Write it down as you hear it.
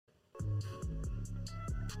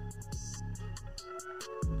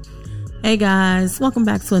Hey guys, welcome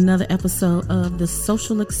back to another episode of The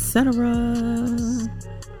Social Etc.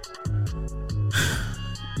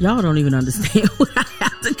 Y'all don't even understand what I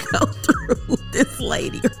have to go through with this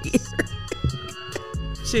lady here.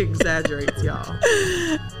 She exaggerates, y'all.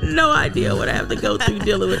 No idea what I have to go through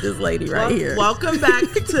dealing with this lady right here. Welcome back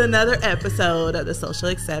to another episode of The Social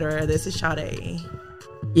Etc. This is Sade.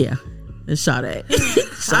 Yeah, it's Sade.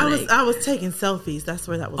 I was taking selfies. That's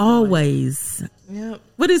where that was always. Going. Yep.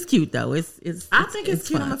 But it's cute though. I think it's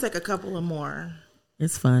cute. Fun. I'm gonna take a couple of more.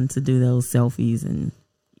 It's fun to do those selfies and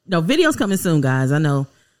videos coming soon, guys. I know,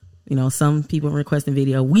 some people are requesting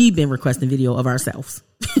video. We've been requesting video of ourselves.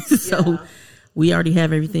 So we already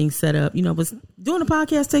have everything set up, but doing a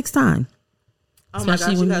podcast takes time. Oh my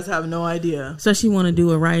gosh, you guys have no idea. Especially want to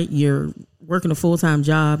do it right. You're working a full-time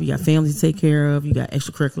job. You got family to take care of. You got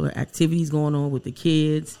extracurricular activities going on with the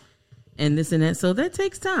kids and this and that. So that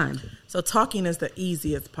takes time. So talking is the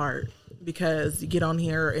easiest part because you get on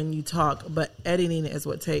here and you talk, but editing is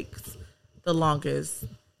what takes the longest.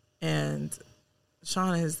 And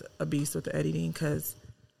Sean is a beast with the editing because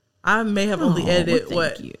I may have only edited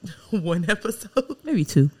one episode, maybe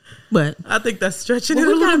two, but I think that's stretching it a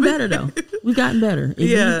little bit. We've gotten better though. We've gotten better.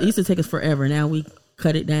 It used to take us forever. Now we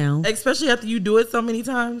cut it down, especially after you do it so many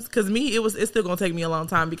times. Because it's still gonna take me a long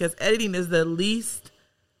time because editing is the least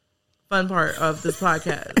fun part of this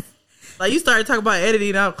podcast. Like you started talking about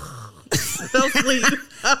editing, I fell asleep.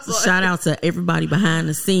 Shout out to everybody behind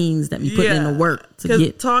the scenes that be putting in the work to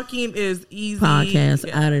get talking is easy. Podcast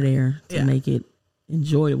out of there to make it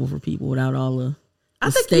enjoyable for people without all the I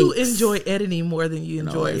think you enjoy editing more than you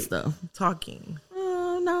enjoy stuff. Talking.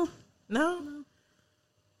 No.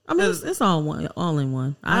 I mean, it's all in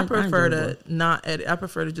one. I prefer to not edit. I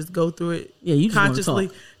prefer to just go through it. Yeah, you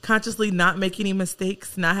just consciously not make any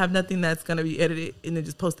mistakes, not have nothing that's gonna be edited, and then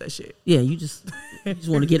just post that shit. Yeah, you just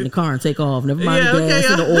want to get in the car and take off. Never mind the gas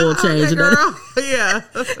and the oil change. Girl. Yeah,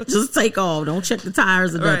 just take off. Don't check the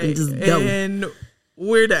tires or nothing. Right. Just go. And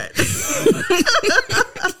we're done.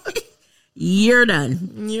 You're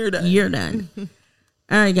done.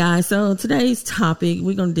 All right, guys. So today's topic,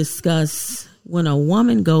 we're going to discuss when a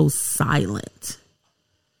woman goes silent.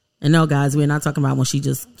 And no, guys, we're not talking about when she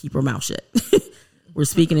just keep her mouth shut. We're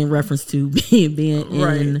speaking in reference to being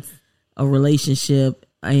in a relationship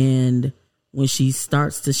and when she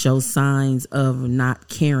starts to show signs of not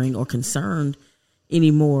caring or concerned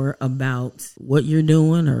anymore about what you're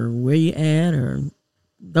doing or where you're at or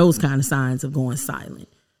those kind of signs of going silent.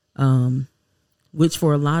 Which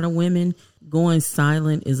for a lot of women, going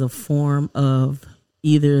silent is a form of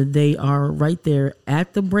either they are right there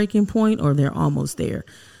at the breaking point or they're almost there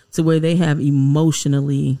to where they have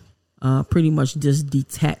emotionally pretty much just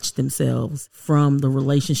detached themselves from the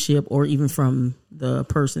relationship or even from the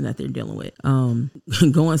person that they're dealing with.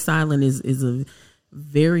 Going silent is a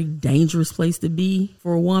very dangerous place to be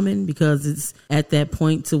for a woman because it's at that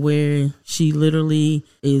point to where she literally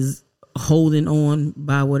is holding on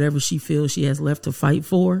by whatever she feels she has left to fight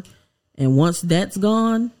for. And once that's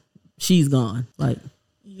gone, she's gone.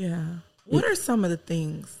 What are some of the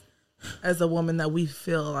things as a woman that we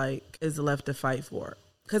feel like is left to fight for?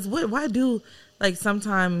 Because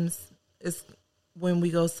sometimes it's when we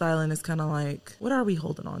go silent, it's kind of like, what are we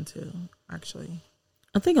holding on to, actually?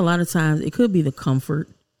 I think a lot of times it could be the comfort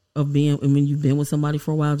of being, when you've been with somebody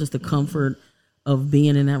for a while, just the comfort of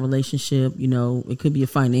being in that relationship. It could be a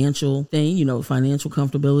financial thing, financial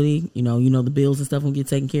comfortability, the bills and stuff will get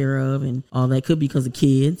taken care of and all that. Could be because of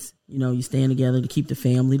kids, you staying together to keep the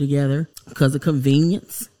family together because of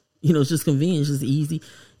convenience. It's just convenience, just easy.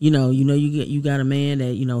 You got a man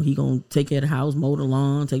that, he gonna take care of the house, mow the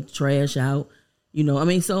lawn, take the trash out,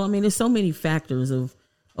 there's so many factors of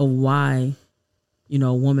why,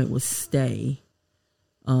 a woman would stay,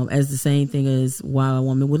 as the same thing as why a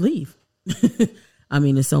woman would leave.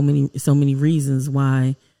 There's so many reasons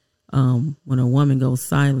why, when a woman goes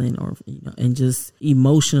silent or, and just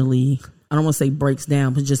emotionally, I don't want to say breaks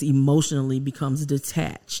down, but just emotionally becomes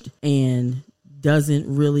detached and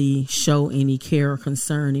doesn't really show any care or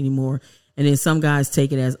concern anymore. And then some guys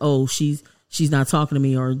take it as, oh, she's not talking to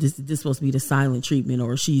me, or this supposed to be the silent treatment,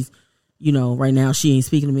 or she's, right now she ain't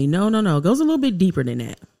speaking to me. No. It goes a little bit deeper than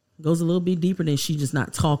that. It goes a little bit deeper than she just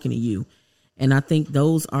not talking to you. And I think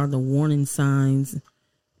those are the warning signs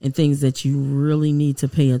and things that you really need to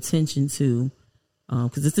pay attention to.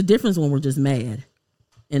 Because it's a difference when we're just mad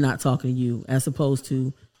and not talking to you, as opposed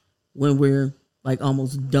to when we're like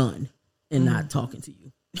almost done and not talking to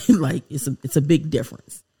you. Like it's a big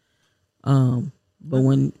difference. But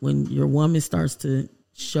when your woman starts to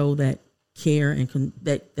show that care and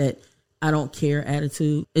that I don't care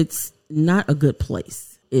attitude, it's not a good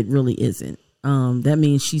place. It really isn't. That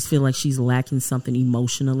means she's feel like she's lacking something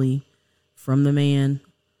emotionally from the man,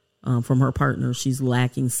 from her partner. She's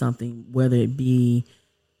lacking something, whether it be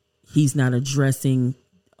he's not addressing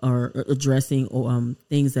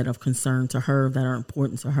things that are of concern to her, that are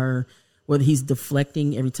important to her, whether he's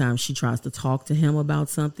deflecting every time she tries to talk to him about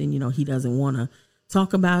something. You know, he doesn't want to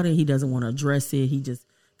talk about it. He doesn't want to address it. He just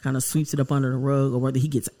kind of sweeps it up under the rug, or whether he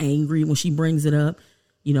gets angry when she brings it up.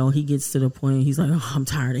 You know, he gets to the point, he's like, oh, I'm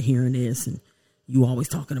tired of hearing this. And you always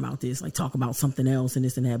talking about this, like talk about something else and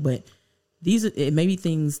this and that. But it may be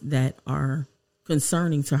things that are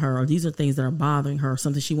concerning to her, or these are things that are bothering her,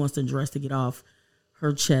 something she wants to address to get off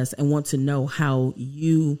her chest, and want to know how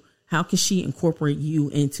can she incorporate you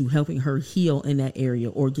into helping her heal in that area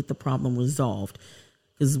or get the problem resolved.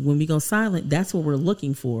 Because when we go silent, that's what we're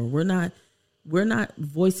looking for. We're not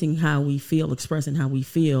voicing how we feel, expressing how we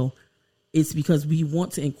feel. It's because we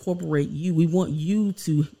want to incorporate you. We want you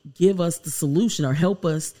to give us the solution or help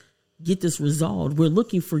us get this resolved. We're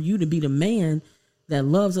looking for you to be the man that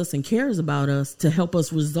loves us and cares about us to help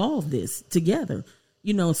us resolve this together.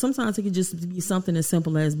 You know, sometimes it could just be something as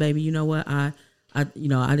simple as, baby, you know what? I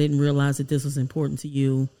didn't realize that this was important to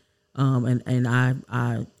you. And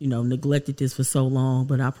I neglected this for so long,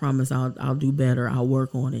 but I promise I'll do better. I'll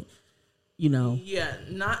work on it. You know? Yeah.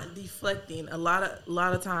 Not deflecting. A lot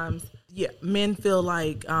of times, men feel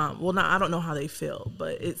like, I don't know how they feel,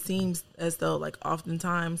 but it seems as though like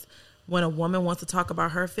oftentimes when a woman wants to talk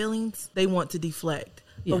about her feelings, they want to deflect.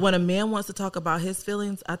 Yeah. But when a man wants to talk about his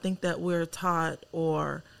feelings, I think that we're taught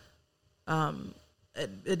or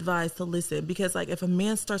advised to listen. Because like if a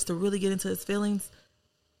man starts to really get into his feelings,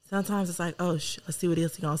 sometimes it's like, oh, let's see what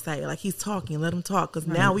else he's going to say. Like he's talking, let him talk. Because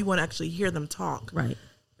now we want to actually hear them talk. Right.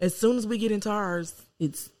 As soon as we get into ours,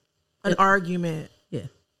 it's an argument. Yeah.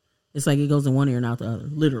 It's like it goes in one ear and out the other,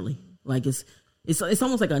 literally. Like it's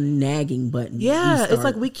almost like a nagging button. Yeah, it's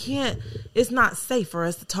like it's not safe for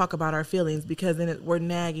us to talk about our feelings because then we're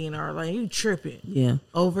nagging or like, you tripping. Yeah.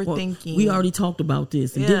 Overthinking. Well, we already talked about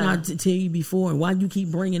this. And didn't I tell you before? And why do you keep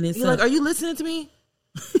bringing this You're up? Like, are you listening to me?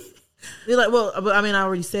 They're like, well, but I mean, I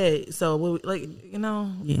already said. So,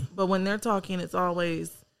 Yeah. But when they're talking, it's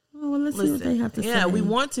always, well, let's see what they have to say. Yeah, we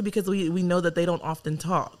want to because we know that they don't often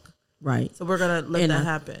talk. Right. So we're going to let that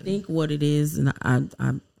happen. I think what it is, and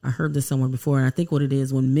I heard this somewhere before, and I think what it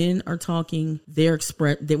is, when men are talking, they're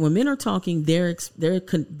talking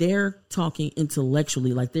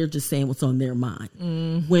intellectually, like they're just saying what's on their mind.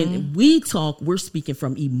 Mm-hmm. When we talk, we're speaking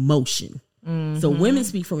from emotion. Mm-hmm. So women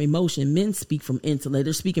speak from emotion, men speak from intellect.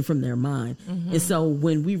 They're speaking from their mind. Mm-hmm. And so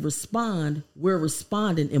when we respond, we're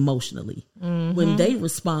responding emotionally. Mm-hmm. When they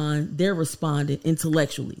respond, they're responding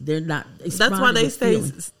intellectually. They're not. That's why they say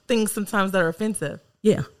things sometimes that are offensive.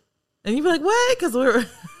 Yeah. And you be like, what? Because we're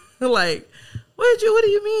like, what do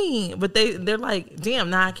you mean? But they're like, damn,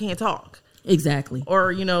 now I can't talk. Exactly.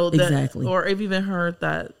 Or, exactly. Or I've even heard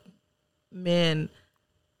that men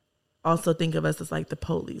also think of us as like the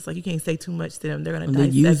police. Like you can't say too much to them. They're going to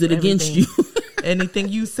use it against you. Anything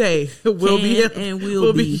you say will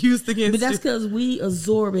be used against you. But that's because we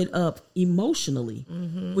absorb it up emotionally.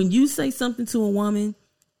 Mm-hmm. When you say something to a woman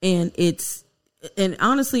and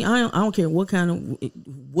honestly, I don't care what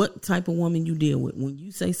type of woman you deal with. When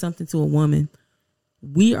you say something to a woman,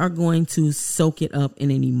 we are going to soak it up in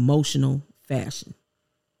an emotional fashion.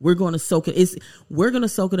 We're going to soak it. We're going to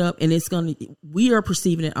soak it up, and we are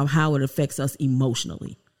perceiving it of how it affects us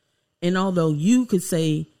emotionally. And although you could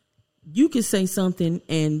say something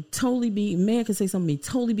and man could say something and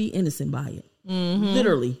totally be innocent by it. Mm-hmm.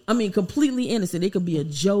 Literally. I mean, completely innocent. It could be a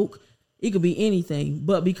joke. It could be anything.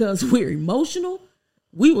 But because we're emotional,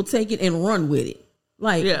 we will take it and run with it.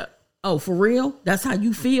 Like, oh, for real? That's how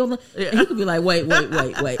you feel? Yeah. And he could be like, wait.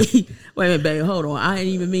 Wait a minute, babe, hold on. I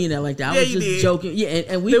didn't even mean that like that. I was just joking. Yeah,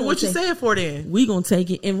 and we. Then what you saying for then? We gonna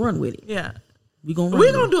take it and run with it. Yeah. We're gonna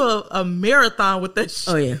do a marathon with that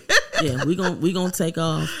shit. Oh yeah. Yeah, we gonna take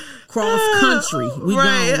off cross country.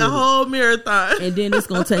 A whole marathon. And then it's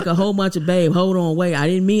gonna take a whole bunch of, babe, hold on, wait, I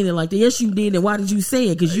didn't mean it like that. Yes, you did. And why did you say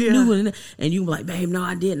it? Because you knew it. And you were like, babe, no,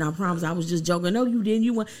 I didn't. I promise, I was just joking. No, you didn't.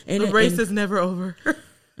 You went. And the race is never over.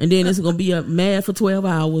 And then it's gonna be a mad for 12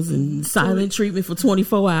 hours and silent treatment for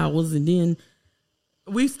 24 hours, and then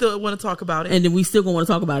we still want to talk about it. And then we still gonna want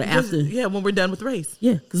to talk about it after. Yeah, when we're done with the race.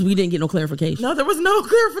 Yeah, because we didn't get no clarification. No, there was no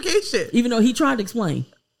clarification. Even though he tried to explain,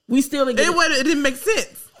 we still didn't get it didn't make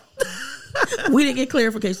sense. We didn't get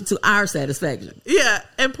clarification to our satisfaction. Yeah,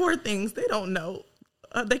 and poor things, they don't know.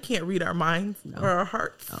 They can't read our minds or our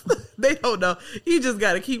hearts. No. They don't know. You just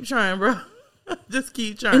got to keep trying, bro. Just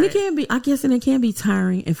keep trying. And it can be, I guess, and it can be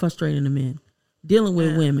tiring and frustrating to men. Dealing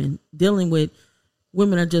with women, dealing with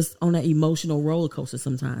women are just on that emotional roller coaster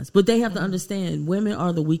sometimes. But they have to understand women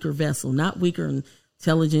are the weaker vessel, not weaker in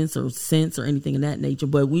intelligence or sense or anything of that nature.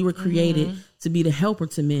 But we were created to be the helper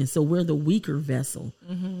to men. So we're the weaker vessel.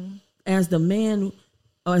 As the man,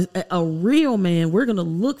 a real man, we're going to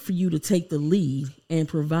look for you to take the lead and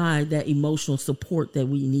provide that emotional support that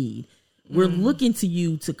we need. We're looking to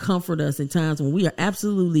you to comfort us in times when we are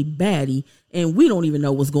absolutely batty and we don't even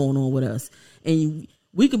know what's going on with us. And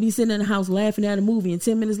we could be sitting in the house laughing at a movie and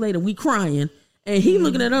 10 minutes later we crying and he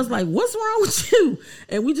looking at us like, what's wrong with you?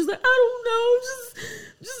 And we just like, I don't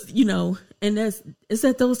know. Just, you know, and it's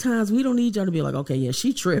at those times we don't need y'all to be like, okay, yeah,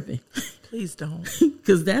 she tripping. Please don't.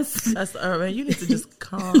 Cause that's man, you need to just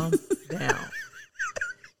calm down.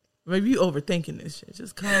 Maybe you overthinking this shit.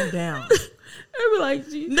 Just calm down. They be like,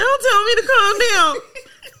 don't tell me to calm down.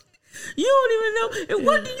 You don't even know. And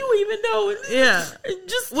what do you even know? And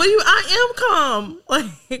just I am calm.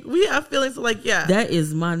 Like we have feelings like That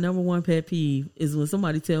is my number one pet peeve is when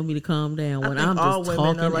somebody tell me to calm down when I'm just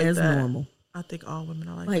talking like as normal. I think all women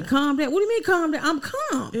are like that. Calm down. What do you mean calm down? I'm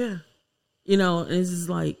calm. Yeah. You know, and it's just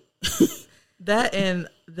like that and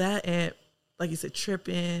like you said,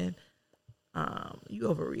 tripping. You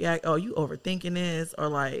overreact. Oh, you overthinking this, or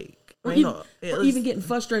like, or even getting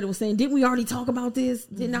frustrated with saying, "Didn't we already talk about this?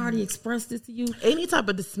 Didn't I already express this to you?" Any type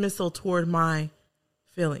of dismissal toward my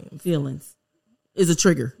feelings is a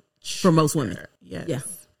trigger for most women. Yes. Yeah,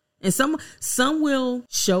 and some will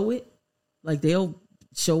show it, like they'll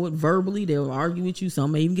show it verbally. They'll argue with you.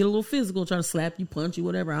 Some may even get a little physical, try to slap you, punch you,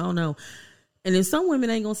 whatever. I don't know. And then some women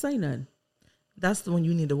ain't gonna say nothing. That's the one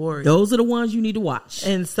you need to worry. Those are the ones you need to watch.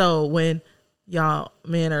 And so when y'all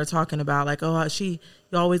men are talking about like, oh, you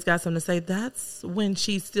always got something to say, that's when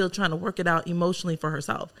she's still trying to work it out emotionally for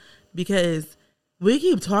herself. Because we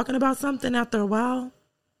keep talking about something after a while,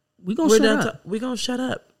 we're gonna shut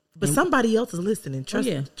up. But somebody else is listening. Trust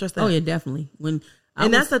that. Oh yeah, definitely.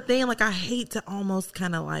 That's the thing. Like I hate to almost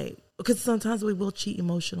kind of like, because sometimes we will cheat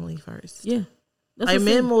emotionally first. Yeah, like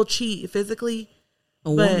men will cheat physically. A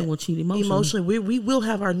woman will cheat emotionally. We will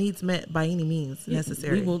have our needs met by any means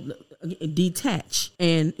necessary. We will detach.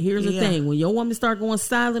 And here's the thing: when your woman start going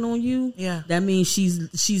silent on you, that means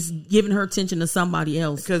she's giving her attention to somebody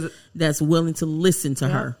else that's willing to listen to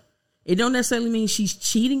her. It don't necessarily mean she's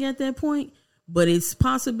cheating at that point, but it's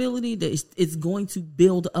possibility that it's going to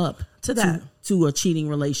build up to a cheating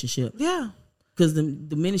relationship. Yeah. Because the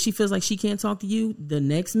minute she feels like she can't talk to you, the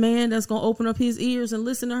next man that's going to open up his ears and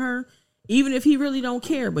listen to her, even if he really don't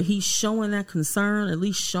care, but he's showing that concern, at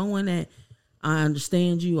least showing that I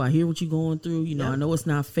understand you. I hear what you're going through. You know, I know it's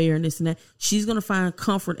not fair and this and that. She's going to find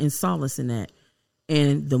comfort and solace in that.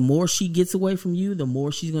 And the more she gets away from you, the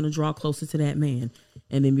more she's going to draw closer to that man.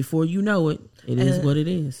 And then before you know it, it is what it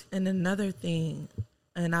is. And another thing,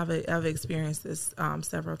 and I've experienced this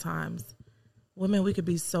several times, women, we could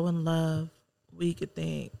be so in love. We could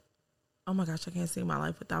think, oh my gosh, I can't see my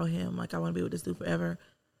life without him. Like I want to be with this dude forever.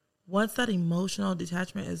 Once that emotional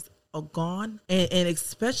detachment is gone, and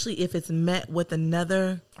especially if it's met with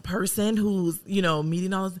another person who's,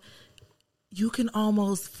 meeting all this, you can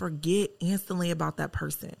almost forget instantly about that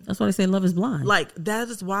person. That's why they say love is blind. Like, that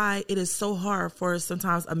is why it is so hard for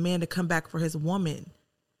sometimes a man to come back for his woman.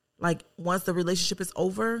 Like, once the relationship is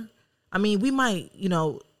over, I mean, we might,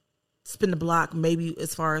 spin the block maybe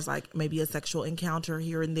as far as like maybe a sexual encounter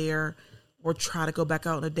here and there, or try to go back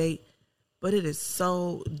out on a date. But it is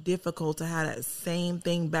so difficult to have that same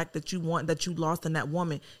thing back that you want, that you lost in that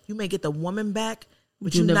woman. You may get the woman back,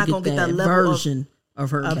 but you're not going to get that level version of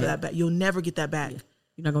her back. You'll never get that back. Yeah.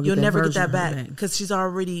 You're not going to get that back because she's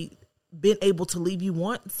already been able to leave you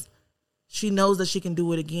once. She knows that she can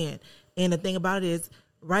do it again. And the thing about it is,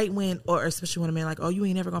 right when, or especially when a man like, oh, you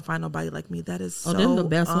ain't never going to find nobody like me. That is so them the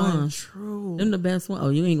best untrue. Ones. Them the best one. Oh,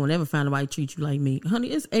 you ain't going to ever find nobody treat you like me. Honey,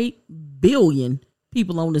 it's 8 billion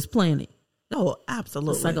people on this planet. Oh,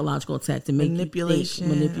 absolutely. A psychological attack to make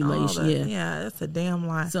manipulation. Yeah, that's a damn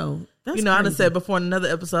lie. So, that's I done said before in another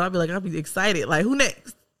episode, I'll be excited. Like, who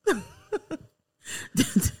next?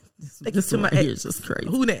 This right here is just crazy.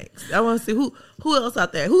 Who next? I want to see who else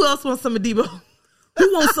out there. Who else wants some of Debo?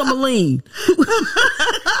 Who wants some of Lean?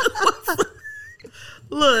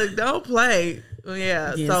 Look, don't play.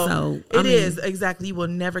 Yeah, so it is exactly. You will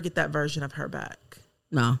never get that version of her back.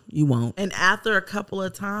 No, you won't. And after a couple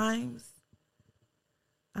of times,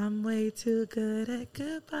 I'm way too good at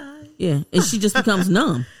goodbye. Yeah, and she just becomes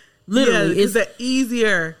numb. Literally, it's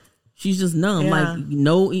easier. She's just numb. Yeah. Like,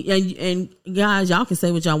 no, and guys, y'all can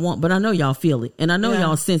say what y'all want, but I know y'all feel it. And I know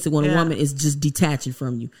y'all sense it when a woman is just detaching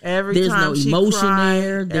from you. There's no emotion cry,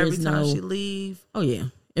 there. There's every time no, she leave. Oh, yeah.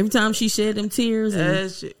 Every time she shed them tears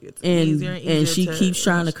and she keeps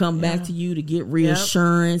trying to come back to you to get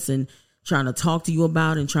reassurance and trying to talk to you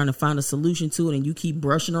about it and trying to find a solution to it, and you keep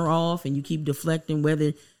brushing her off and you keep deflecting,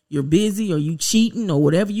 whether you're busy or you cheating or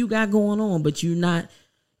whatever you got going on, but you're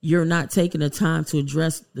not taking the time to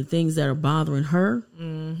address the things that are bothering her.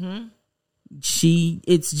 Mm-hmm.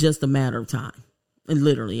 It's just a matter of time. And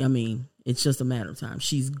literally, I mean, it's just a matter of time.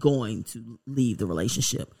 She's going to leave the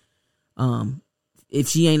relationship. If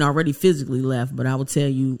she ain't already physically left, but I will tell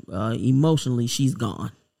you, emotionally, she's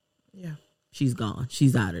gone. Yeah. She's gone.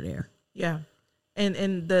 She's out of there. Yeah.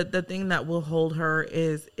 And the thing that will hold her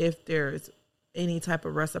is if there's any type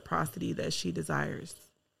of reciprocity that she desires.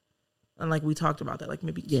 And like we talked about that, like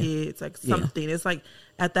maybe kids, like something. It's like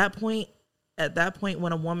at that point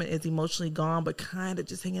when a woman is emotionally gone, but kind of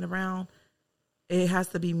just hanging around, it has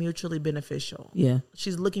to be mutually beneficial. Yeah.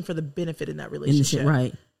 She's looking for the benefit in that relationship.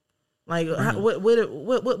 Right. Like, right.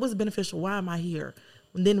 What's beneficial? Why am I here?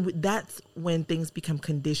 And then that's when things become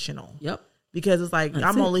conditional. Yep. Because it's like,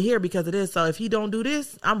 I'm only here because of this. So if he don't do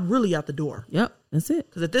this, I'm really out the door. Yep. That's it.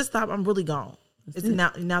 Because at this time, I'm really gone. It's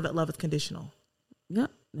now that love is conditional.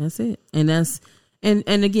 Yep. That's it. And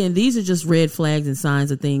and again, these are just red flags and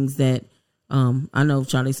signs of things that I know,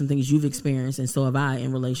 Charlie, some things you've experienced, and so have I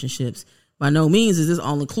in relationships. By no means is this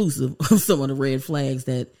all inclusive of some of the red flags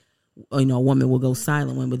that a woman will go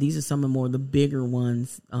silent when, but these are some of the bigger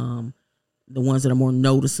ones, the ones that are more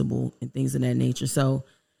noticeable and things of that nature. So,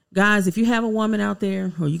 guys, if you have a woman out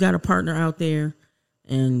there or you got a partner out there,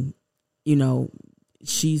 and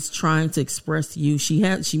she's trying to express to you,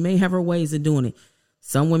 she may have her ways of doing it.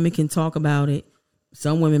 Some women can talk about it.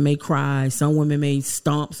 Some women may cry. Some women may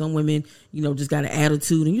stomp. Some women, just got an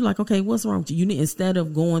attitude, and you're like, okay, what's wrong with you? Instead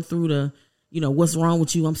of going through the what's wrong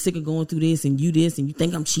with you? I'm sick of going through this, and you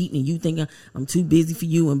think I'm cheating, and you think I'm too busy for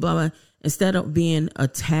you, and blah, blah. Instead of being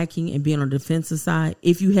attacking and being on the defensive side,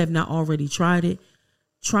 if you have not already tried it,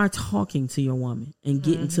 try talking to your woman and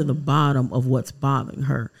getting to the bottom of what's bothering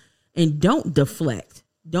her. And don't deflect.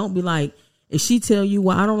 Don't be like, if she tell you,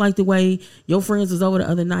 well, I don't like the way your friends was over the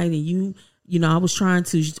other night, and I was trying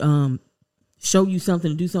to show you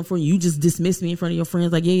something, to do something for you. You just dismiss me in front of your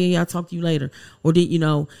friends, like, yeah, I'll talk to you later. Or did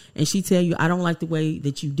and she tell you, I don't like the way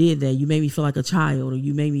that you did that. You made me feel like a child, or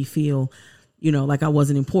you made me feel, like I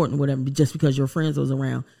wasn't important, or whatever, just because your friends was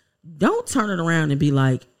around. Don't turn it around and be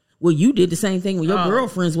like, well, you did the same thing when your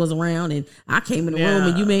girlfriends was around, and I came in the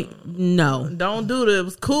room and you no. Don't do it. It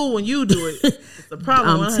was cool when you do it. It's the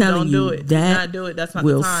problem. I'm telling you, do it. That not do it. That's not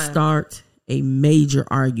will the time. Start a major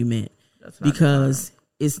argument, because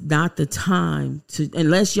it's not the time to,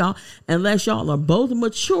 unless y'all are both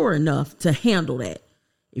mature enough to handle that.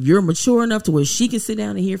 If you're mature enough to where she can sit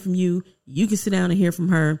down and hear from you, you can sit down and hear from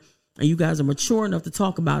her, and you guys are mature enough to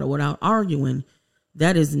talk about it without arguing,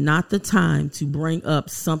 that is not the time to bring up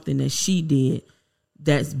something that she did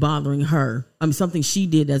that's bothering her. Something she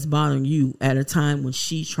did that's bothering you at a time when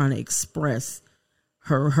she's trying to express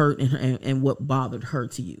her hurt and what bothered her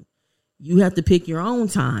to you. You have to pick your own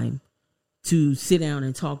time to sit down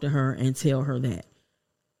and talk to her and tell her that.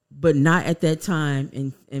 But not at that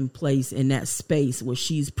time and place, in that space where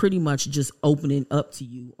she's pretty much just opening up to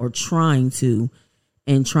you, or trying to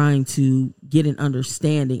get an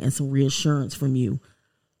understanding and some reassurance from you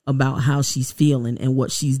about how she's feeling and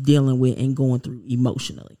what she's dealing with and going through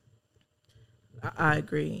emotionally. I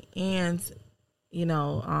agree. And, in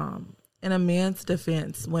a man's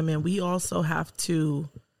defense, women, we also have to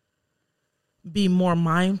be more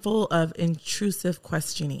mindful of intrusive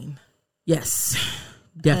questioning. Yes,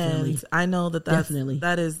 definitely. And I know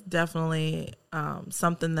that is definitely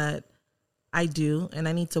something that I do, and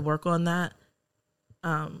I need to work on that.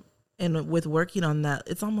 And with working on that,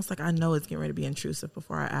 it's almost like I know it's getting ready to be intrusive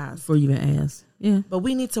before I ask. Before you even ask. Yeah. But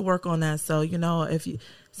we need to work on that. So, if you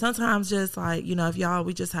sometimes just like, if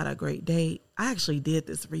we just had a great date. I actually did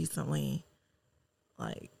this recently.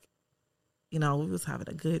 Like, we was having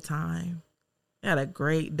a good time. We had a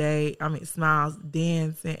great day. Smiles,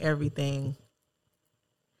 dancing, everything.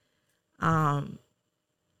 Like,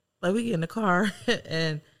 we get in the car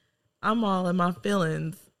and I'm all in my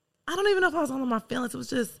feelings. I don't even know if I was all in my feelings.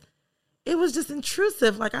 It was just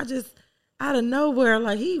intrusive. Like, I just, out of nowhere,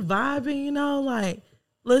 like, he vibing, like,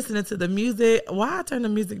 listening to the music. Why I turned the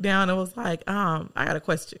music down, it was like, I got a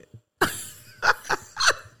question.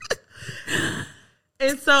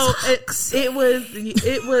 And so it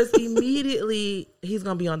was immediately he's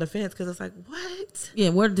gonna be on the fence because it's like, what? Yeah,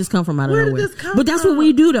 where did this come from out of Where nowhere? did this come But that's from? what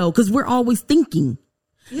we do though, because we're always thinking.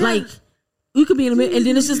 Yeah. Like we could be in a minute, and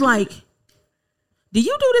then it's just like, do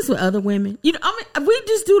you do this with other women? You know, I mean, we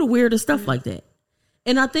just do the weirdest stuff like that.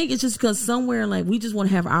 And I think it's just because somewhere like we just want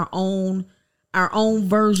to have our own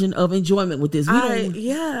version of enjoyment with this.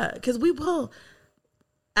 Because we will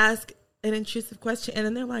ask an intrusive question, and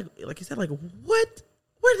then they're like you said, like, what?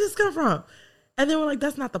 Where did this come from? And then we're like,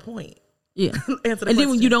 that's not the point. Yeah. Answer the and question. then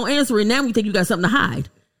when you don't answer it, now we think you got something to hide.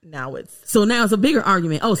 Now it's a bigger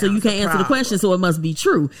argument. Oh, so you can't answer the question, so it must be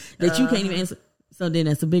true that you can't even answer. So then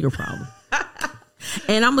that's a bigger problem.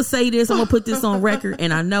 And I'm gonna say this. I'm gonna put this on record.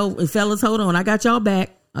 And I know, and fellas, hold on. I got y'all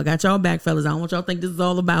back, fellas. I don't want y'all to think this is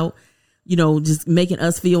all about, you know, just making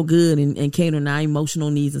us feel good and catering our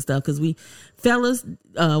emotional needs and stuff. Because we, fellas,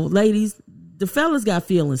 ladies, the fellas got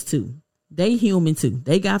feelings too. They human too.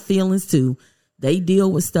 They got feelings too. They deal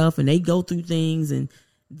with stuff and they go through things. And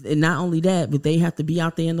not only that, but they have to be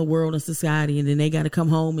out there in the world and society. And then they got to come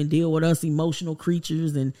home and deal with us emotional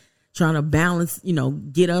creatures and trying to balance, you know,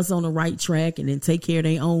 get us on the right track and then take care of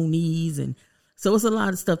their own needs. And so it's a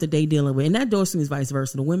lot of stuff that they dealing with. And that goes to me is vice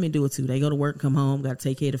versa. The women do it too. They go to work, come home, got to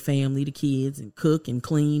take care of the family, the kids, and cook and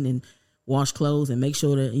clean and wash clothes and make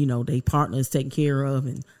sure that, you know, their partner is taken care of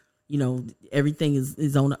and, you know, everything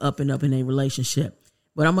is on the up and up in their relationship.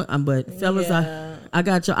 But fellas, yeah. I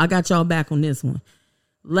got y'all back on this one.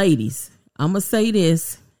 Ladies, I'm going to say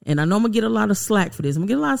this, and I know I'm going to get a lot of slack for this. I'm going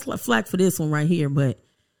to get a lot of flack for this one right here, but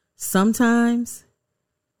sometimes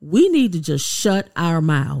we need to just shut our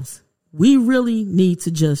mouths. We really need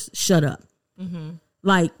to just shut up. Mm-hmm.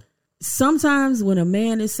 Like sometimes when a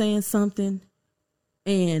man is saying something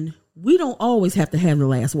and we don't always have to have the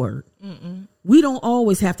last word. Mm-mm. We don't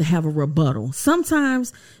always have to have a rebuttal.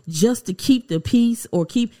 Sometimes just to keep the peace or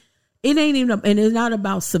keep it ain't even, and it's not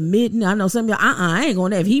about submitting. I know some of y'all, I ain't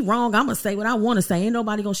gonna, if he wrong, I'm gonna say what I want to say. Ain't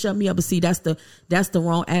nobody gonna shut me up. But see, that's the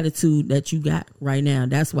wrong attitude that you got right now.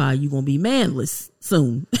 That's why you're gonna be manless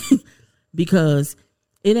soon. Because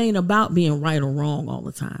it ain't about being right or wrong all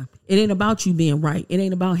the time. It ain't about you being right. It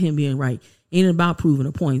ain't about him being right. It ain't about proving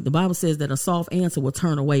a point. The Bible says that a soft answer will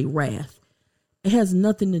turn away wrath. It has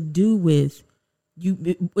nothing to do with you.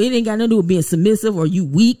 It ain't got nothing to do with being submissive or you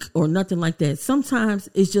weak or nothing like that. Sometimes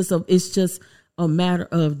it's just a matter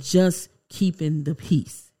of just keeping the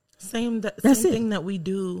peace. Same thing that we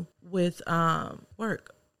do with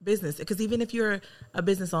work, business. Because even if you're a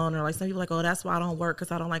business owner, like some people are like, oh, that's why I don't work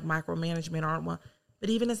because I don't like micromanagement or I don't want. But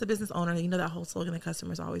even as a business owner, you know that whole slogan, the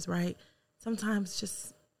customer's always right. Sometimes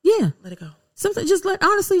just let it go. Sometimes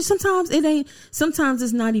sometimes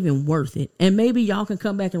it's not even worth it. And maybe y'all can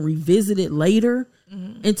come back and revisit it later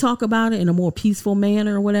and talk about it in a more peaceful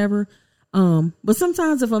manner or whatever. But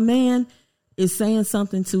sometimes if a man is saying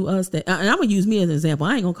something to us that, and I'm going to use me as an example.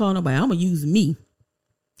 I ain't going to call nobody. I'm going to use me.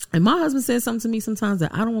 And my husband says something to me sometimes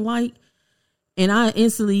that I don't like. And I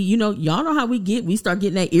instantly, you know, y'all know how we start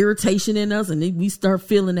getting that irritation in us and then we start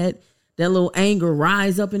feeling that little anger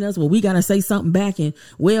rise up in us. Well, we got to say something back and,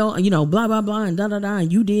 well, you know, blah, blah, blah, and da, da, da,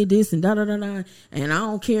 and you did this and da, da, da, da, and I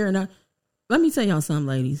don't care. And let me tell y'all something,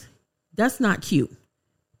 ladies. That's not cute.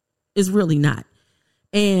 It's really not.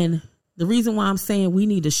 And the reason why I'm saying we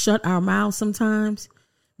need to shut our mouths sometimes,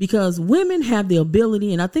 because women have the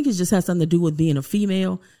ability, and I think it just has something to do with being a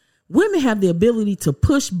female. Women have the ability to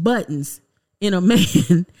push buttons in a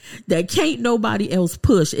man that can't nobody else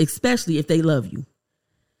push, especially if they love you.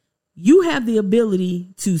 You have the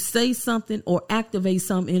ability to say something or activate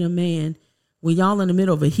something in a man when y'all in the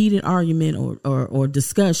middle of a heated argument or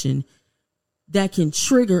discussion that can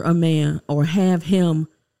trigger a man or have him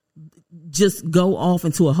just go off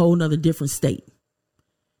into a whole nother different state.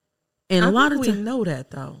 And a lot of times we know that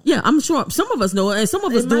though. Yeah, I'm sure some of us know it, and some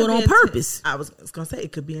of us do it on purpose. I was going to say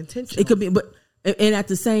it could be intentional. It could be, but and at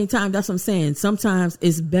the same time, that's what I'm saying. Sometimes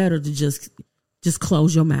it's better to just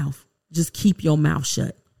close your mouth. Just keep your mouth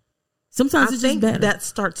shut. Sometimes it's just better. That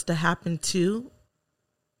starts to happen too,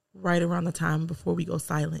 right around the time before we go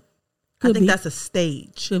silent. Could I think be. that's a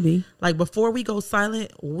stage. Should be. Like before we go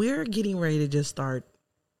silent, we're getting ready to just start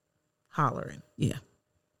hollering. Yeah,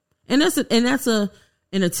 and that's an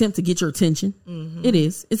attempt to get your attention. Mm-hmm. It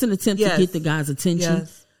is. It's an attempt to get the guy's attention.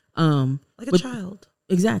 Yes. Like a child.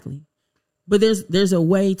 Exactly. But there's a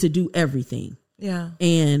way to do everything. Yeah.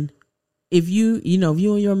 And if you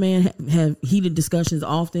and your man have heated discussions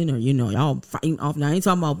often, or, you know, y'all fighting often. I ain't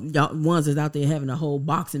talking about y'all ones that's out there having a whole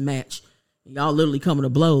boxing match. Y'all literally coming to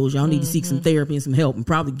blows. Y'all need to seek some therapy and some help and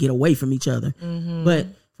probably get away from each other. Mm-hmm. But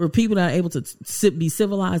for people that are able to be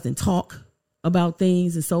civilized and talk about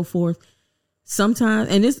things and so forth, sometimes,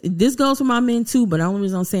 and this goes for my men too, but the only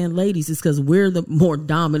reason I'm saying ladies is because we're the more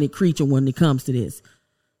dominant creature when it comes to this.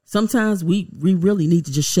 Sometimes we really need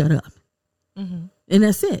to just shut up. And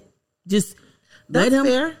that's it. Just let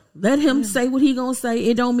him say what he gonna say.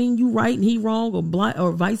 It don't mean you right and he wrong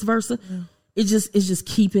or vice versa. It's just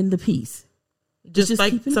keeping the peace. Just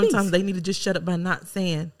like sometimes they need to just shut up by not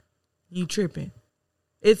saying you tripping.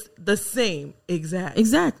 It's the same exact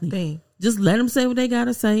thing. Just let them say what they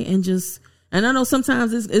gotta say and I know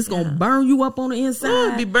sometimes it's gonna burn you up on the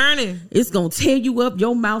inside. It be burning. It's gonna tear you up.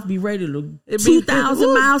 Your mouth be ready to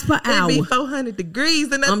 2,000 miles per hour. It be 400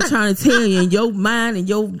 degrees. And I'm trying to tell you, and your mind and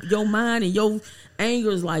your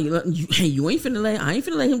anger is like, hey, I ain't finna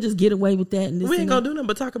let him just get away with that. And we ain't gonna do nothing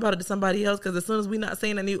but talk about it to somebody else, because as soon as we not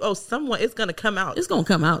saying anything, it's gonna come out. It's gonna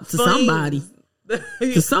come out to somebody.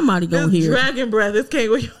 To somebody gonna hear dragon breath. This can't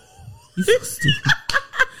go. You so stupid.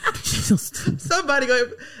 So stupid. Somebody go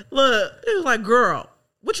look. It was like, girl,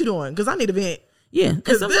 what you doing? Because I need a vent. Yeah,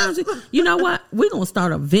 because sometimes you know what? We're gonna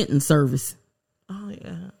start a venting service. Oh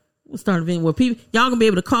yeah, we'll start a vent where y'all gonna be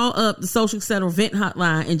able to call up the Social Settle Vent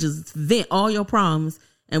Hotline and just vent all your problems,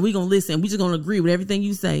 and we gonna listen. We just gonna agree with everything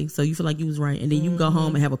you say, so you feel like you was right, and then you can go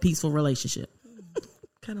home and have a peaceful relationship.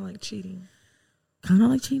 Kind of like cheating. Kind of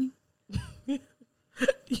like cheating.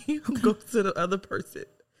 You go to the other person.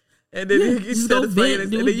 And then you go vent,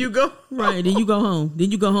 and then you go right. Then you go home. Then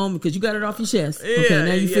you go home because you got it off your chest. Okay,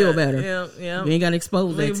 now you feel better. Yeah. We ain't got to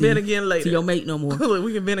expose that to your mate no more. Look,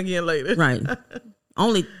 we can vent again later. Right.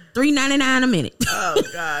 Only $3.99 a minute. Oh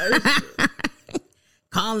gosh.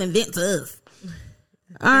 Call and vent to us.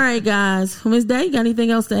 All right, guys. Miss Day, got anything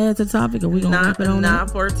else to add to the topic? Or we gonna wrap it on?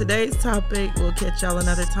 For today's topic. We'll catch y'all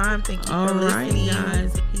another time. Thank you for listening. All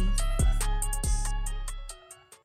right, guys. Peace.